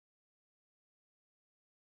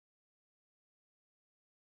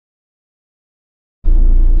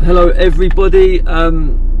Hello everybody. I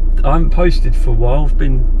haven't posted for a while. I've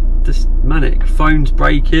been just manic. Phone's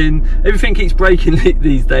breaking, everything keeps breaking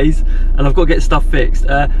these days, and I've got to get stuff fixed.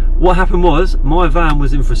 What happened was my van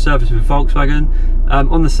was in for a service with Volkswagen.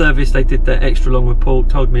 On the service they did their extra long report,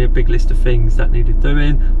 told me a big list of things that needed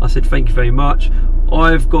doing. I said thank you very much.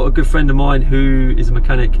 I've got a good friend of mine who is a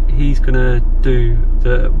mechanic. He's gonna do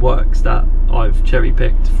the works that I've cherry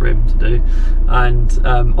picked for him to do, and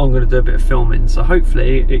I'm gonna do a bit of filming, so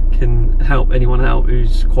hopefully it can help anyone out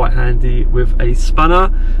who's quite handy with a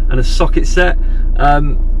spanner and a socket set.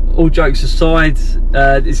 All jokes aside,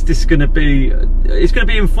 it's just gonna be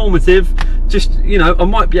informative. Just, you know, I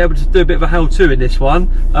might be able to do a bit of a how-to in this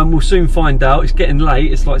one, and we'll soon find out. It's getting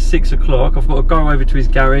late, it's like 6 o'clock. I've got to go over to his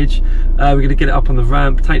garage. We're gonna get it up on the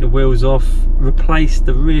ramp, take the wheels off, replace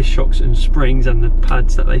the rear shocks and springs and the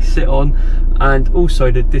pads that they sit on, and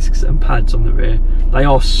also the discs and pads on the rear. They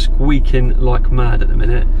are squeaking like mad at the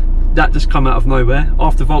minute. That just come out of nowhere.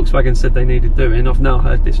 After Volkswagen said they needed doing, I've now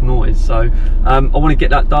heard this noise, so I want to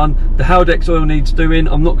get that done. The Haldex oil needs doing.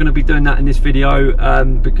 I'm not going to be doing that in this video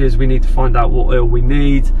because we need to find out what oil we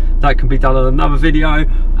need. That can be done on another video,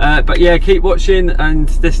 but yeah, keep watching and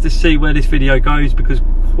just to see where this video goes, because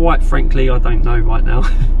quite frankly I don't know right now.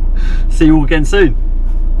 See you all again soon.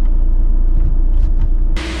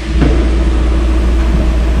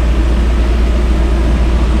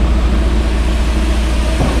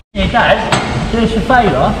 Yeah, Dad, do us a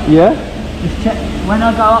favour. Yeah? Just check, when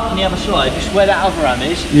I go up on the other side, just where that other ram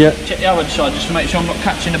is, yeah, check the other side just to make sure I'm not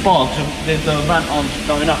catching the bar, because the ramp arm's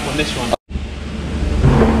going up on this one.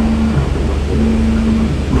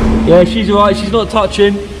 Yeah, she's alright, she's not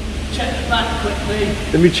touching. Check the back quickly.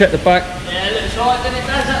 Let me check the back. Yeah, it looks right, doesn't it,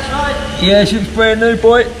 Dad? That's right. Yeah, she looks brand new,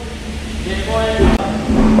 boy. Yeah,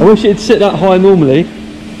 boy. I wish it'd sit that high normally.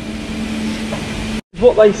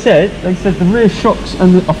 What they said the rear shocks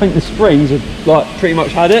and I think the springs have like pretty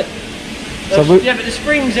much had it. So yeah, but the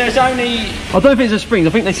springs, there's only... I don't think it's a springs, I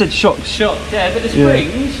think they said shocks. Shocks, yeah, but the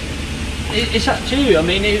springs, it's up to you. I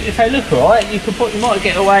mean, if they look alright, you might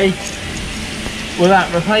get away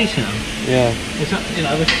without replacing them. Yeah. It's up, you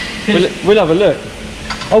know, we'll have a look.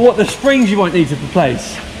 Oh, what, the springs you won't need to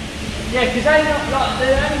replace? Yeah, because they not like,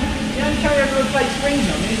 the only time you ever replace springs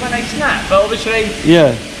on is when they snap, but obviously...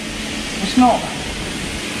 Yeah. It's not...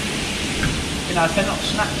 You know, if they're not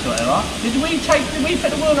snapped or whatever. Did we put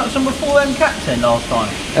the wheel nuts on before them caps in last time?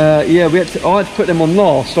 Yeah, I had to put them on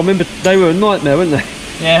last. I remember they were a nightmare, weren't they?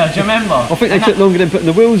 Yeah, do you remember? I think they took longer than putting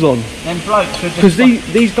the wheels on. Them blokes were just... Because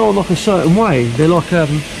these go on like a certain way. They're like,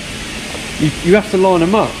 you have to line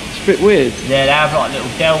them up. It's a bit weird. Yeah, they have like little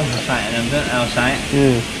dells or something in them, don't they? I was saying.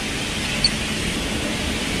 Yeah.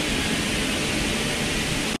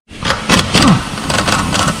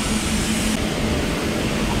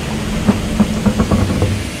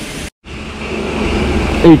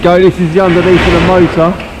 There you go, this is the underneath of the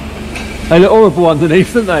motor. They look horrible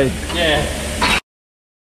underneath, don't they? Yeah.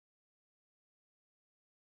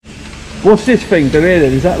 What's this thing do here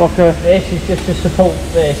then? Is that like a... This is just to support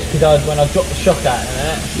this, because when I drop the shock out in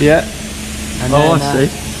it. Yeah. And oh, then, I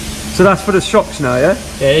see. So that's for the shocks now, yeah?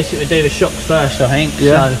 Yeah, this is to do the shocks first, I think.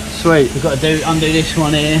 Yeah, so sweet. We've got to undo this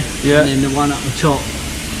one here, yeah, and then the one up the top,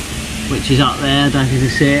 which is up there, I don't know if you can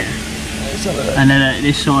see it. And then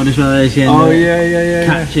this side as well as the end. Oh yeah.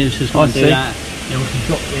 Catches, just got to do that. Then we can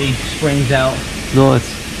drop the springs out. Nice.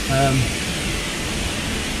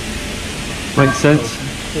 Makes sense.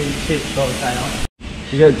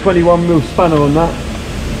 You get a 21mm spanner on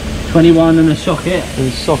that. 21 and a socket. And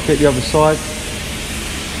a socket the other side.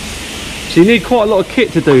 So you need quite a lot of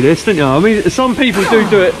kit to do this, don't you? I mean, some people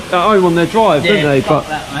do it at home on their drive, don't they? But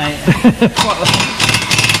that, mate.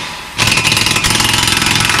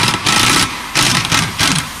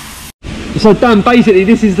 So Dan, basically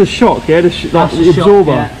this is the shock, yeah, the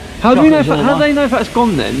absorber. Yeah. How do we know? How do they know if that's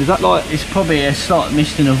gone then? Is that like? It's probably a slight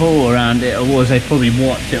misting of oil around it, or was they probably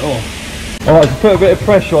wiped it off. All right, so put a bit of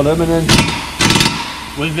pressure on them, and then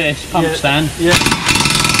with this pump stand. Yeah.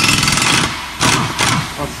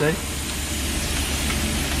 I see.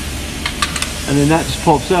 And then that just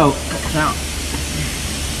pops out. Pops out.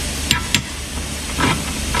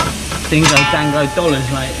 Dingo dango dollars,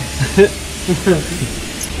 mate.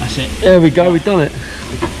 That's it. There we go, we've done it.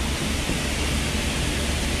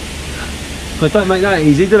 But don't make that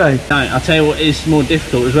easy, do they? Don't. I'll tell you what is more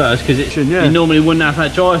difficult as well, is because you normally wouldn't have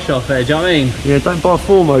that dry shaft there, do you know what I mean? Yeah, don't buy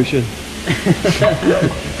 4Motion.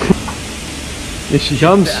 Here she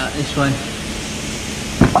comes. Bit out this way.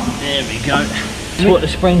 There we go. That's what the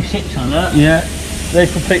spring sits on, look. Yeah,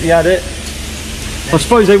 they've completely had it. I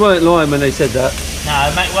suppose they weren't lying when they said that. No, No,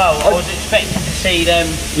 mate, well, I was expecting to see them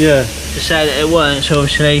Yeah. to say that it weren't, so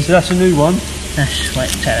obviously... So that's a new one? Let's wait,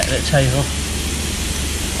 take that little tape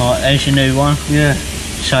off. Alright, there's your new one. Yeah.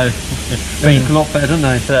 So, They look a lot better, don't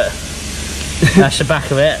they? look, that's the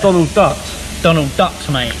back of it. Donald Ducks. Donald Ducks,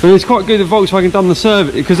 mate. But it's quite good that Volkswagen done the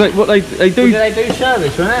service, because what they do... Did they do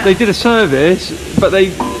service, wasn't it? They did a service, but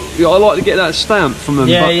they... I like to get that stamp from them.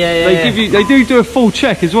 Yeah, but yeah. They do a full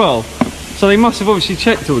check as well. So they must have obviously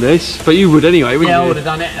checked all this, but you would anyway, wouldn't you? Yeah, I would have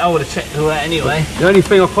done it. I would have checked all that anyway. The only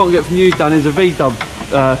thing I can't get from you, Dan, is a VW.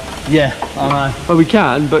 Yeah, I know. Well, we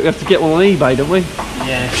can, but we have to get one on eBay, don't we?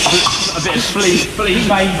 Yeah, a bit of flea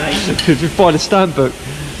bait, mate. Just buy the stamp book.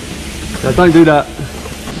 No, don't do that.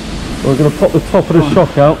 We're going to pop the top of the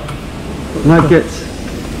shock out, and that gets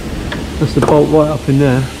just the bolt right up in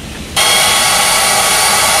there.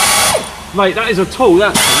 Mate, that is a tool,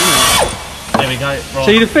 that thing, isn't it? There we go. Right.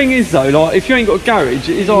 See, the thing is though, like if you ain't got a garage,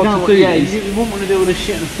 it is hard to do. Yeah, these. you wouldn't want to do all this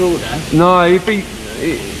shit on the floor, Dan. No,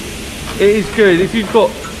 it is good if you've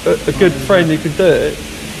got a good friend who can do it.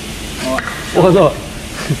 Right. Why not?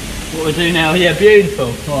 What we do now? Yeah,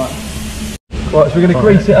 beautiful. Right. Right, so we're going to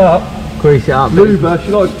grease it up. Grease it up. Lube, she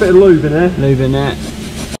likes a bit of lube in there. Lube in there.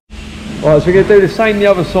 Right, so we're going to do the same the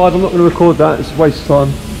other side. I'm not going to record that, it's a waste of time.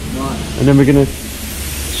 Right. And then we're going to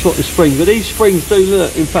swap the springs. But these springs do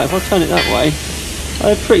look, in fact, if I turn it that way,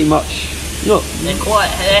 they're pretty much not.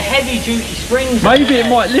 They're heavy duty springs. Maybe it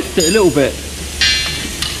might lift it a little bit.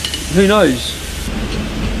 Who knows?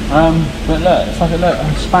 But look, if I could look,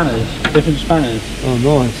 spanners, different spanners. Oh,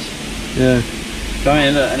 nice. Yeah. Go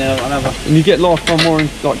in, look, and another. And you get lifetime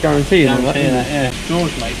warranty, like guarantee and all that. Yeah.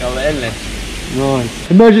 Drawers, mate, go endless.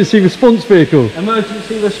 Nice. Emergency response vehicle.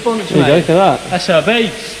 Emergency response, There you go, mate. look at that. That's our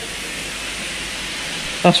beast.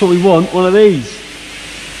 That's what we want, one of these.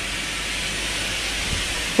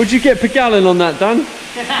 What'd you get per gallon on that, Dan?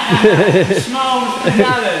 Smiles per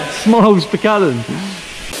gallon. Smiles per gallon.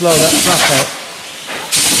 Blow that crap out.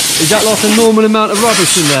 Is that like a normal amount of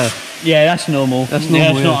rubbish in there? Yeah, that's normal. That's normal,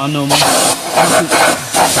 yeah, it's not unnormal.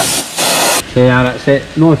 See how that's it.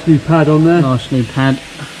 Nice new pad on there. Nice new pad.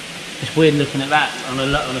 It's weird looking at that on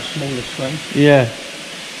a smaller screen. Yeah.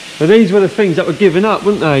 But these were the things that were given up,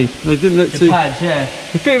 weren't they? They didn't look The too... pads, yeah.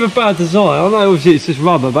 A bit of a bad design. I know obviously it's just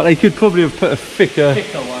rubber, but they could probably have put a thicker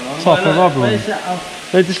one on. type of rubber on. Where's that?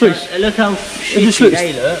 Oh, It just looks... look how It shitty just looks,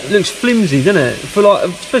 they look. it looks flimsy, doesn't it? For like,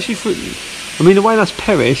 especially for... I mean, the way that's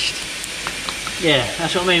perished... Yeah,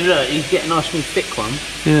 that's what I mean. Look, you get a nice new thick one.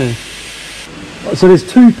 Yeah. So there's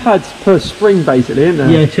 2 pads per spring basically, isn't there?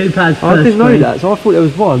 Yeah, 2 pads per I didn't know spring. that, so I thought there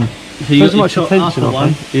was one. So you There's got much your attention upper on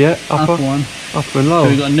one. Yeah, upper one. Upper and lower. So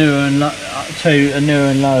we've got newer and two, a newer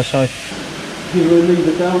and lower, so... You will leave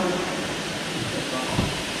it down.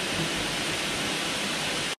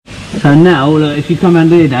 So now, look, if you come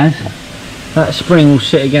under here, Dad, that spring will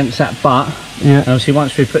sit against that butt. Yeah. And obviously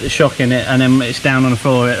once we put the shock in it and then it's down on the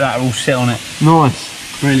floor, that'll all sit on it.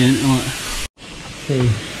 Nice. Brilliant, right. See.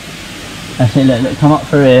 That's it, look, come up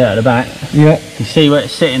through here at the back. Yeah. You see where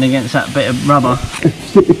it's sitting against that bit of rubber?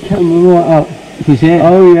 Stick the camera right up. You see it?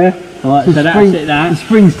 Oh yeah. Alright, so that's it, that. The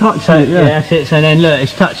spring's touching it, Yeah, that's it. So then look,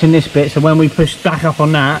 it's touching this bit, so when we push back up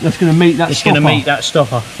on that, that's going to meet that it's stopper. going to meet that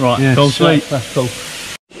stopper. Right, Yeah, cool, sweet. that's cool.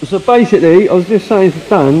 So basically, I was just saying to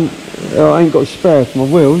Dan, I ain't got a spare for my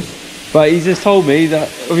wheels, but he just told me that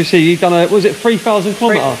obviously he'd done was it 3,000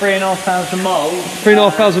 kilometres? 3,500 miles.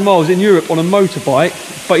 3,500 miles in Europe on a motorbike,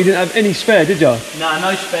 but you didn't have any spare, did you? No,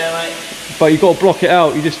 no spare, mate. But you got to block it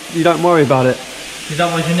out. You don't worry about it. Because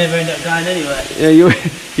otherwise you never end up going anywhere. Yeah,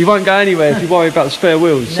 you won't go anywhere if you worry about the spare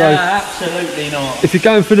wheels. No, So absolutely not. if you're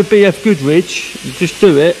going for the BF Goodrich, just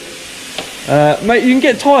do it. Mate, you can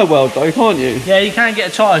get tyre weld though, can't you? Yeah, you can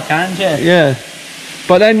get a tyre cans, yeah. Yeah.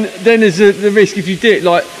 But then there's the risk if you did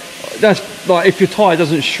like that's like if your tyre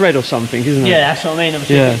doesn't shred or something, isn't it? Yeah, that's what I mean.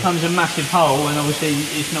 Obviously, Yeah. if it becomes a massive hole, and obviously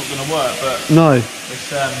it's not going to work. But No. it's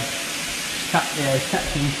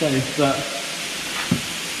catching instead. But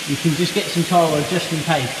you can just get some tyre weld just in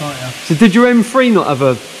case, can't you? So did your M3 not have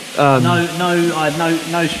a I had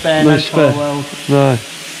no spare, no no spare. tyre weld. No.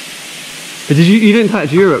 But you didn't take it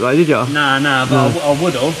to Europe though, did you? No, but No. I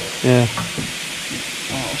would have. Yeah.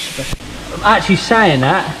 I'm actually saying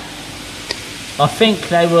that. I think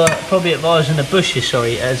they were probably advising the bushes,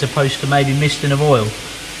 sorry, as opposed to maybe misting of oil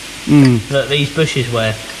that these bushes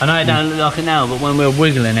were. I know it don't look like it now, but when we were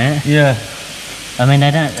wiggling it, Yeah. I mean, they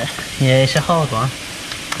don't. Yeah, it's a hard one.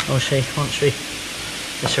 Obviously, once we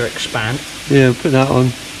let her expand. Yeah, put that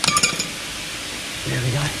on. There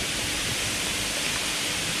we go.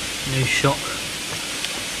 New shock.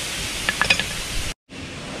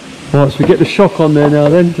 Right, Nice, we get the shock on there now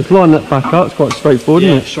then. Just line that back up, it's quite straightforward,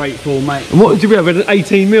 isn't it? Straightforward, mate. And what did we have? We had an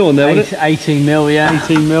 18mm on there, wasn't it? 18mm, yeah.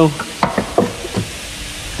 18mm.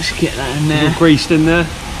 Let's get that in there. All greased in there.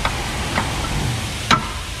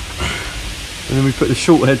 And then we put the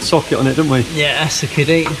short head socket on it, didn't we? Yeah, that's the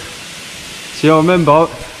kiddie. See, I remember,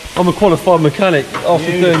 I'm a qualified mechanic. I've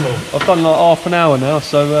done like half an hour now,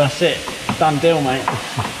 so... that's it. Done deal, mate.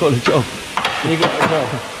 Got a job. You got a job.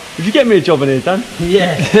 Would you get me a job in here, Dan?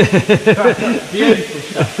 Yeah. Beautiful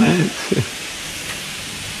stuff.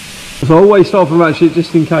 So always start off with ratchet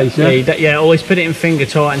just in case, yeah? Yeah, always put it in finger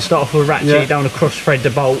tight and start off with a ratchet. You don't want to cross thread the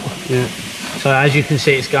bolt. Yeah. So as you can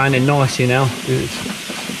see, it's going in nicely now. Good.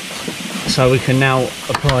 So we can now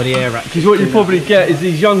apply the air ratchet. Because what you probably get is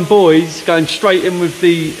these young boys going straight in with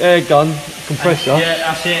the air gun compressor. Yeah,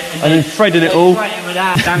 that's it. And then threading it all. Straight in with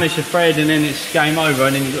that, damage the thread, and then it's game over,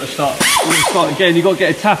 and then you've got to start. Start again, you've got to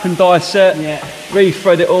get a tap and die set,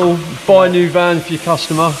 re-thread it all, buy a new van for your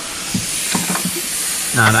customer.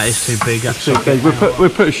 No, that is too big. That's too big. We'll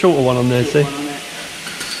put a shorter one on there, see?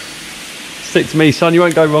 Stick to me, son, you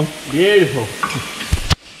won't go wrong. Beautiful.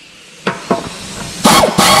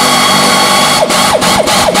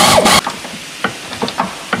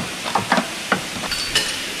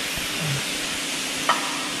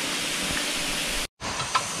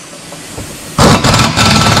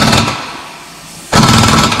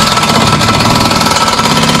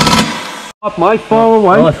 Up, mate, far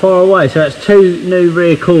away. Right, far away. So that's 2 new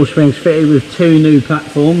rear coil springs fitted with 2 new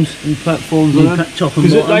platforms. New platforms on them. Top and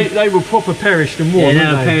bottom. They were proper perished and worn,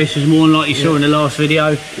 yeah, now perished as worn like you saw in the last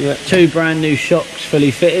video. Yeah. 2 brand new shocks fully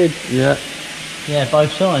fitted. Yeah. Yeah,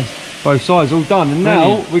 both sides. Both sides all done. And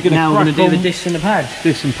now we're going to do the discs and the pads.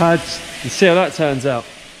 Discs and pads and see how that turns out.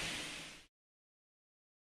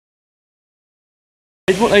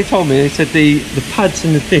 What they told me, they said the pads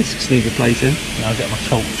and the discs need replacing. Yeah, I'll get my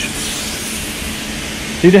torch.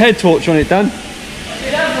 Need a head torch on it, Dan?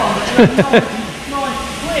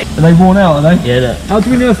 Are they worn out, are they? Yeah, look. How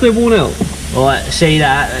do we know if they're worn out? Right, see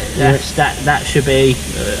that? That should be,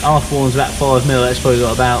 half one's about 5mm, that's probably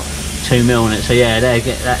got about 2mm on it. So yeah, there,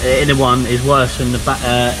 that inner one is worse than the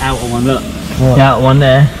outer one, look. Right. The outer one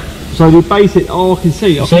there. So the basic, I can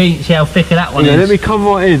see. See how thicker that one is? Let me come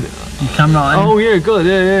right in. You come right in? Oh yeah, good,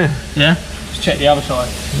 yeah. Yeah? Let's check the other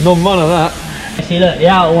side. Not one of that. See look, the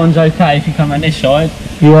outer one's okay if you come around this side.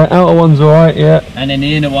 Yeah, outer one's alright, yeah. And then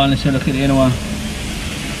the inner one, let's have a look at the inner one.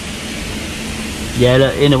 Yeah,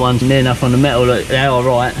 look, inner one's near enough on the metal, look, they're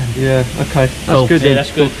alright. Yeah, okay, that's good. Yeah,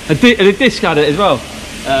 that's good. And the disc had it as well?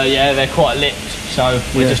 Yeah, they're quite lipped, so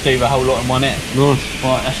we just do the whole lot in one hit. Nice.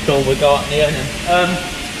 Right, that's cool, we'll go up in the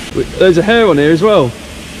end. There's a hair on here as well.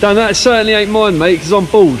 Dan, that certainly ain't mine, mate, because I'm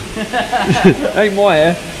bald. Ain't my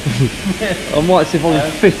hair. I might see if I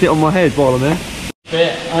can fit it on my head while I'm there.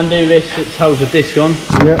 Undo this, it holds the disc on.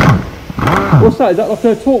 Yeah. What's that? Is that like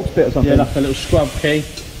a Torx bit or something? Yeah, like a little scrub key.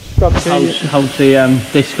 Scrub key. Holds the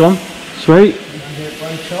disc on. Sweet.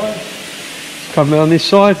 Both sides. Come on this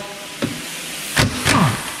side.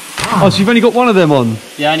 Oh, so you've only got one of them on?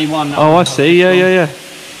 Yeah, only one. Oh, I see. Yeah.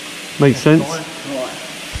 Makes sense.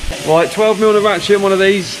 Right, 12mm on a ratchet in one of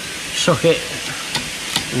these. Socket.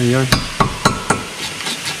 There you go.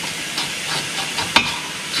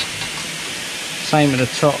 Same at the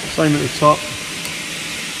top. Same at the top.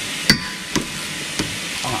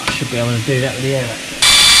 Oh, I should be able to do that with the air ratchet.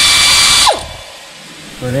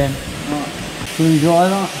 Brilliant. Right.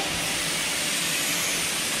 Screwdriver.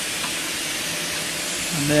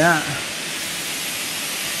 Undo that.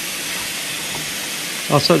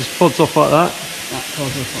 Oh, so it just pods off like that? That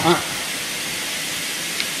pods off like that.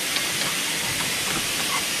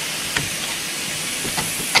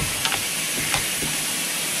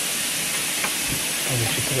 Probably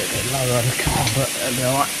should put it a bit lower on the car, but that'll be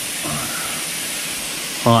alright.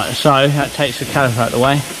 Right, so that takes the caliper out of the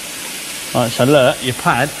way. Right, so look, your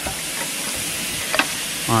pad.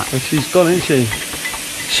 Right. Well, she's gone, isn't she?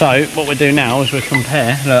 So, what we do now is we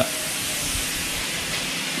compare, look.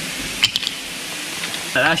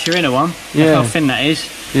 That's your inner one. Yeah. Look how thin that is.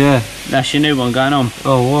 Yeah. That's your new one going on.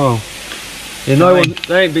 Oh, wow. Yeah, no one,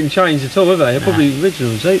 they ain't been changed at all, have they? They're probably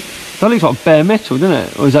originals, eh? That looks like bare metal, doesn't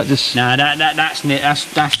it? Or is that just... No, that's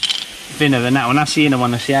thinner than that one. That's the inner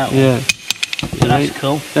one, that's the outer one. Yeah. So that's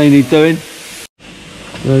cool. They need doing.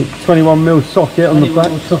 The 21mm socket on the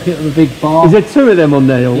back. Socket with a big bar. Is there 2 of them on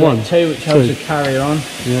there or one? 2, which holds the carrier on.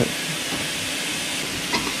 Yeah.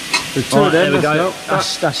 There's 2 of them. There we go.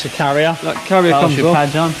 That's the carrier. That carrier comes your off.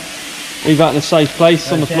 pads on. Leave that in a safe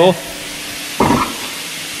place on the floor.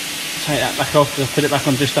 Take that back off and put it back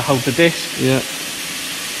on just to hold the disc. Yeah.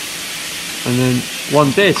 And then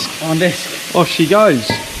one disc. One disc. Off she goes.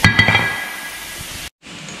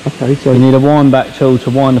 Okay, so you need a wind back tool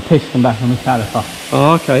to wind the piston back on the caliper.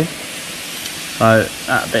 Oh, okay. So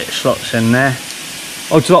that bit slots in there.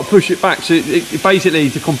 Oh, to like push it back, so it basically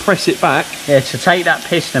to compress it back. Yeah, to take that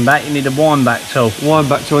piston back, you need a wind back tool. Wind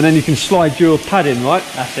back tool, and then you can slide your pad in, right?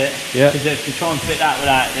 That's it. Yeah. Because if you try and fit that with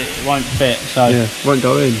that, it won't fit. So yeah, won't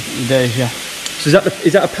go in. It does, yeah. So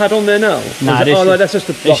is that a pad on there now? No, no, that's just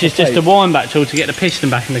a. This is just a wind back tool to get the piston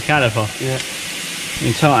back in the caliper. Yeah.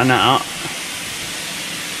 You tighten that up.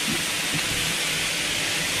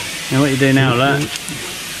 Now what you do now, look.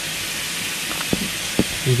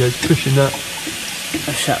 You go pushing that.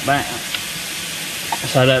 Push that back.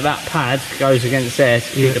 So that pad goes against there to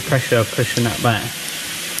keep the pressure of pushing that back.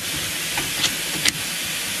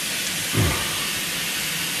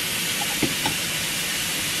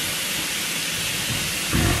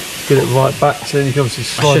 Get it right back, so then you can obviously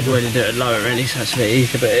slide. I should really do it lower really, so it's a bit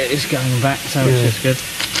easier, but it is going back, so which is good.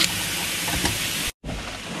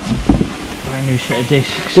 Brand new set of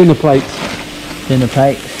discs. Dinner plates. Dinner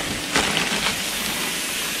plates.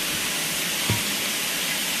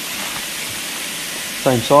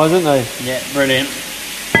 Same size, aren't they? Yeah, brilliant.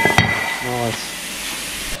 Nice.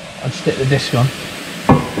 I'd stick the disc on.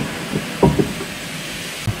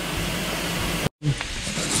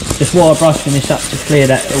 Just wire brushing this up to clear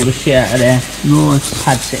all the shit out of there. Nice.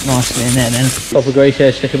 Pad sit nicely in there then. Copper grease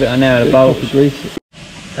there, stick a bit on there with a bolt. Copper grease.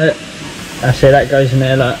 That's it, that goes in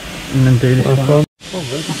there like, and then do this one. Oh,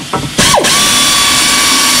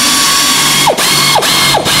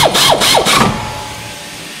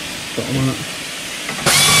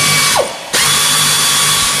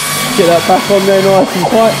 get that back on there nice and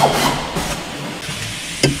tight.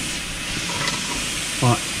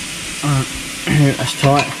 Right, that's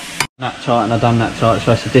tight. That tight and I've done that tight, so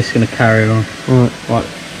that's the disc going to carry on. Right.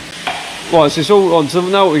 Right, so it's all on. So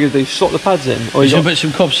now what we're going to do, slot the pads in? Or you put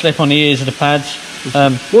some cob slip on the ears of the pads.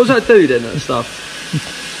 What does that do then, that stuff?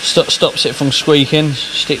 Stops it from squeaking.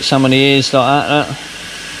 Stick some on the ears like that.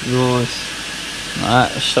 Nice. Like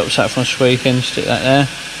that, stops that from squeaking. Stick that there.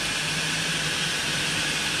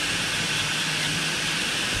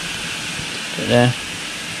 Put it there.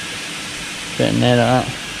 Put it in there like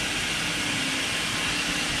that.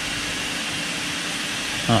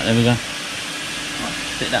 Right, there we go. Right,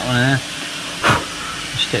 stick that one in there.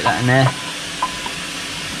 Stick that in there.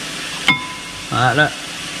 Like that,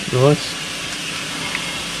 look. Nice.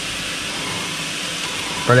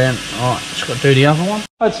 Brilliant. Alright, just got to do the other one.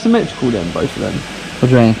 Pads symmetrical then, both of them? What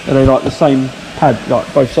do you mean? Are they like the same pad,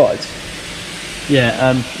 like both sides?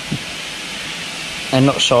 Yeah, they're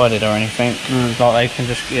not sided or anything. Like they can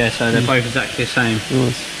just, yeah, so they're both exactly the same.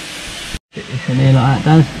 Nice. Get this in here like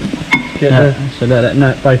that, Dan. So look,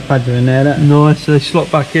 no, both pads are in there. Look. Nice, so they slot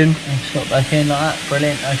back in. And slot back in like that,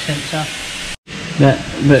 brilliant, no sensor.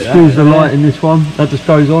 Screws the light in this one, that just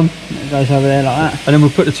goes on. It goes over there like that. And then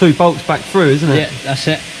we'll put the two bolts back through, isn't it? Yeah, that's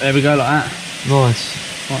it. There we go, like that. Nice.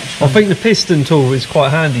 Right, I think the piston tool is quite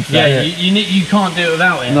handy for that. Yeah, you can't do it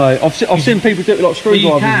without it. No, I've seen people do it with like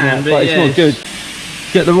screwdrivers and that, but it's not good.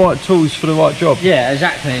 Get the right tools for the right job. Yeah,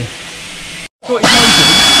 exactly.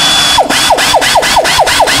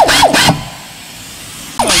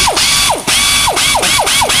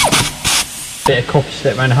 Bit of copper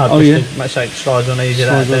slip around the hub, just to make sure it slides on easy.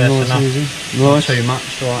 That's enough. Nice. Not too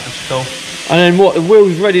much, right, that's cool. And then what, the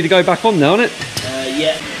wheel's ready to go back on now, isn't it?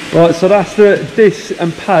 Yeah. Right, so that's the discs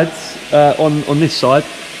and pads on this side.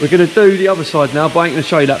 We're going to do the other side now, but I ain't going to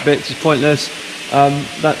show you that bit, it's pointless.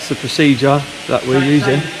 That's the procedure that we're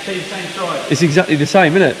using. Same side. It's exactly the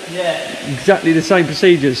same, isn't it? Yeah. Exactly the same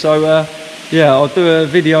procedure. So yeah, I'll do a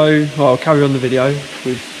video, well, I'll carry on the video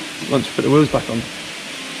once we put the wheels back on.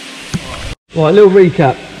 Right, a little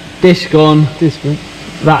recap. Disc on. Disc on.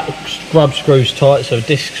 That grub screw's tight, so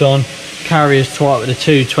disc's on. Carrier's tight with the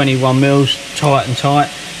two 21mm, tight and tight.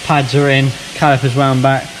 Pads are in, calipers wound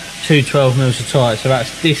back, two 12mm are tight. So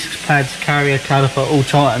that's discs, pads, carrier, caliper, all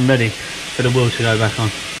tight and ready for the wheel to go back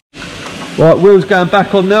on. Right, wheels going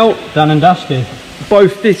back on now. Done and dusted.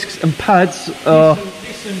 Both discs and pads are...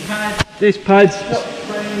 Disc and pads. Disc pads.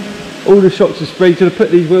 All the shocks are sprayed. So to put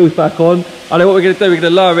these wheels back on. I know what we're going to do, we're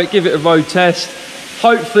going to lower it, give it a road test.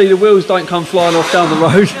 Hopefully the wheels don't come flying off down the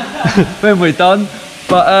road when we're done.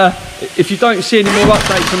 But if you don't see any more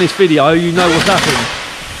updates on this video, you know what's happening.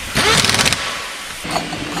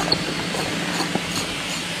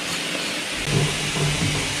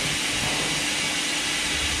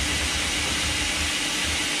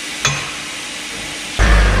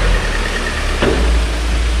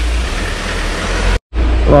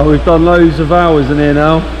 Right, we've done loads of hours in here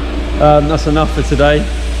now. That's enough for today.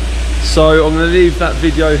 So I'm going to leave that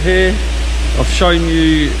video here. I've shown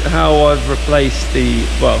you how I've replaced the,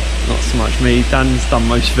 well, not so much me, Dan's done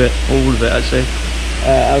most of it, all of it actually.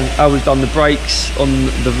 How we've done the brakes on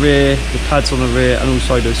the rear, the pads on the rear, and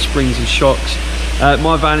also the springs and shocks.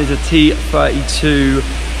 My van is a T32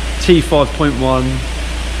 T5.1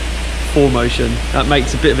 4Motion. That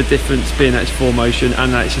makes a bit of a difference being that it's 4Motion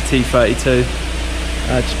and that it's a T32.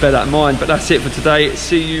 Just bear that in mind. But that's it for today.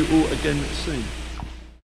 See you all again soon.